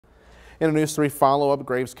In a News 3 follow-up,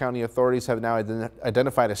 Graves County authorities have now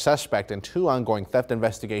identified a suspect in 2 ongoing theft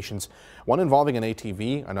investigations, one involving an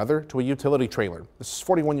ATV, another to a utility trailer. This is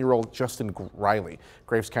 41-year-old Justin Riley.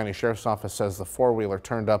 Graves County Sheriff's Office says the four-wheeler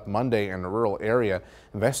turned up Monday in a rural area.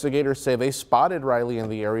 Investigators say they spotted Riley in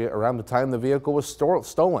the area around the time the vehicle was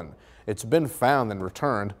stolen. It's been found and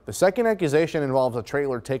returned. The second accusation involves a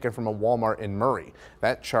trailer taken from a Walmart in Murray.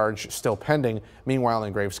 That charge still pending. Meanwhile,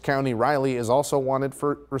 in Graves County, Riley is also wanted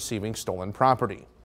for receiving stolen property.